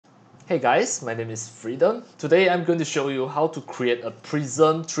Hey guys, my name is Freedom. Today I'm going to show you how to create a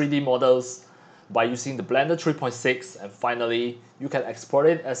Prism 3D models by using the Blender 3.6, and finally you can export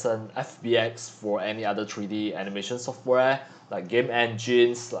it as an FBX for any other 3D animation software like game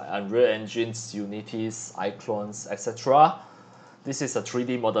engines, like Unreal Engines, Unities, iClones, etc. This is a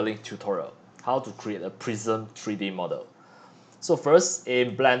 3D modeling tutorial, how to create a Prism 3D model. So first,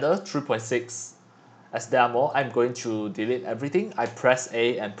 in Blender 3.6, as demo, I'm going to delete everything. I press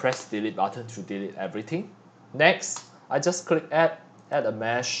A and press delete button to delete everything. Next, I just click add a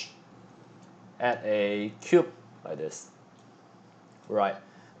mesh, add a cube like this. Right.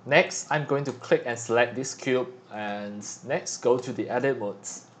 Next, I'm going to click and select this cube, and next go to the edit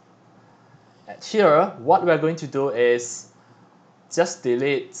modes. And here, what we're going to do is just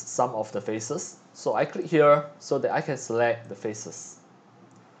delete some of the faces. So I click here so that I can select the faces.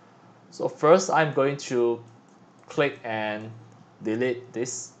 So first I'm going to click and delete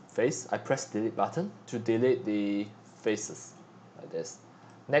this face. I press delete button to delete the faces like this.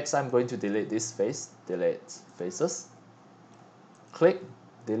 Next I'm going to delete this face, delete faces. Click,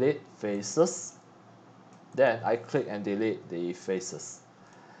 delete faces. Then I click and delete the faces.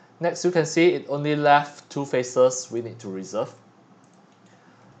 Next you can see it only left two faces we need to reserve.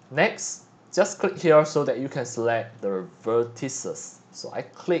 Next, just click here so that you can select the vertices. So I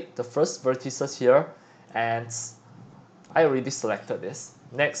click the first vertices here, and I already selected this.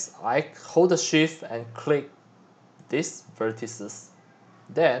 Next, I hold the shift and click these vertices.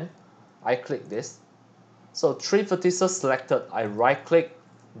 Then I click this. So three vertices selected, I right click,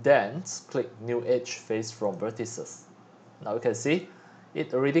 then click new edge face from vertices. Now you can see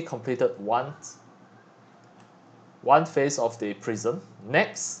it already completed one face of the prism.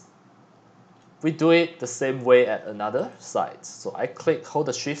 Next, we do it the same way at another side. So I click, hold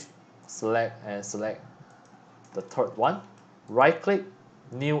the shift, select the third one. Right click,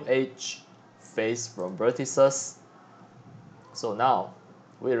 new edge face from vertices. So now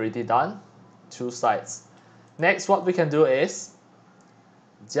we're already done two sides. Next, what we can do is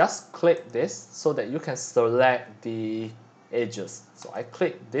just click this so that you can select the edges. So I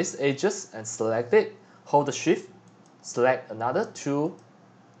click these edges and select it, hold the shift, select another two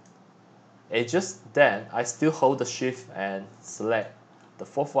edges, then I still hold the shift and select the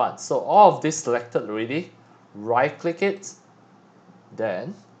fourth one. So all of this selected already, right click it,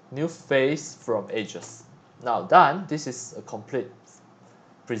 then new face from edges. Now done, this is a complete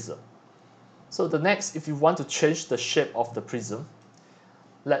prism. So the next, if you want to change the shape of the prism,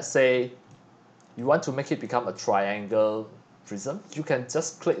 let's say you want to make it become a triangle prism, you can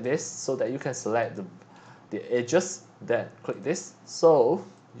just click this so that you can select the edges, then click this so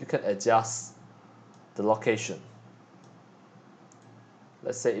you can adjust the location.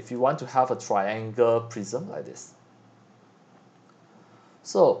 Let's say if you want to have a triangle prism like this.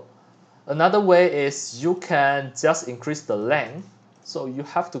 So another way is you can just increase the length. So you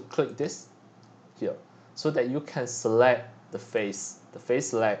have to click this here so that you can select the face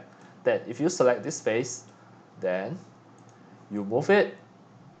select. Then if you select this face, then you move it,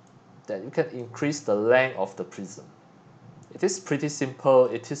 then you can increase the length of the prism. It is pretty simple.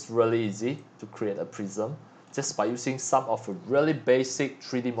 It is really easy to create a prism just by using some of a really basic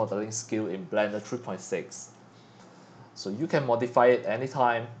 3D modeling skill in Blender 3.6. So you can modify it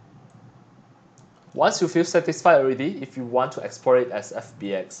anytime. Once you feel satisfied already, if you want to export it as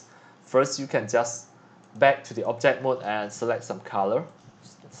FBX, first you can just back to the object mode and select some color.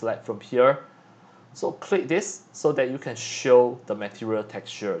 Select from here. So click this so that you can show the material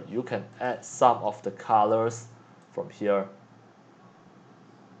texture. You can add some of the colors from here.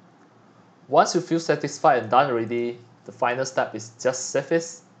 Once you feel satisfied and done already, the final step is just save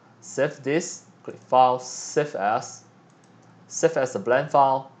this, click File, save as a blend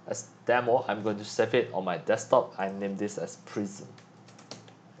file. As demo, I'm going to save it on my desktop. I name this as Prism.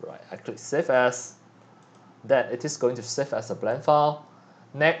 Right, I click Save As, then it is going to save as a blend file.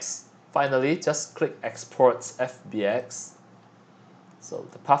 Next, finally, just click Export FBX. So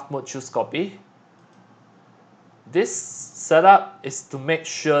the path mode, choose copy. This setup is to make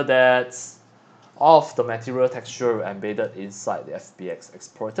sure that all of the material texture embedded inside the FBX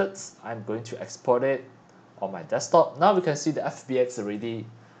exported. I'm going to export it on my desktop. Now we can see the FBX already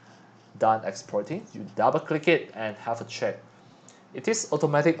done exporting. You double click it and have a check. It is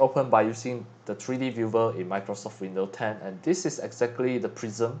automatic open by using the 3D viewer in Microsoft Windows 10, and this is exactly the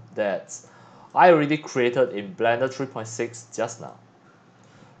prism that I already created in Blender 3.6 just now.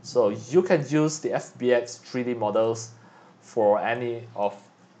 So you can use the FBX 3D models for any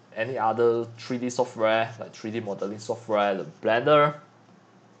other 3D software, like 3D modeling software, like Blender,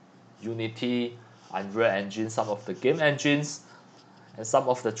 Unity, Unreal Engine, some of the game engines. and some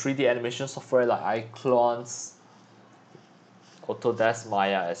of the 3D animation software like iClones, Autodesk,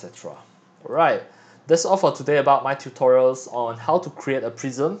 Maya, etc. Alright, that's all for today about my tutorials on how to create a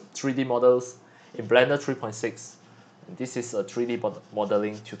Prism 3D models in Blender 3.6. And this is a 3D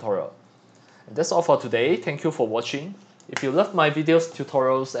modeling tutorial. And that's all for today. Thank you for watching. If you love my videos,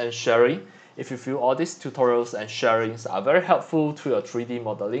 tutorials, and sharing, if you feel all these tutorials and sharings are very helpful to your 3D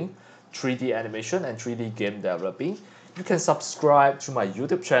modeling, 3D animation, and 3D game developing, you can subscribe to my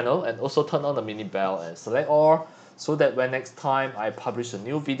YouTube channel and also turn on the mini bell and select all so that when next time I publish a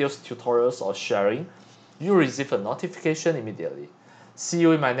new videos, tutorials, or sharing, you receive a notification immediately. See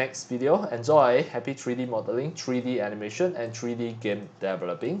you in my next video. Enjoy! Happy 3D modeling, 3D animation, and 3D game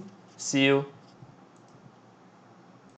developing. See you!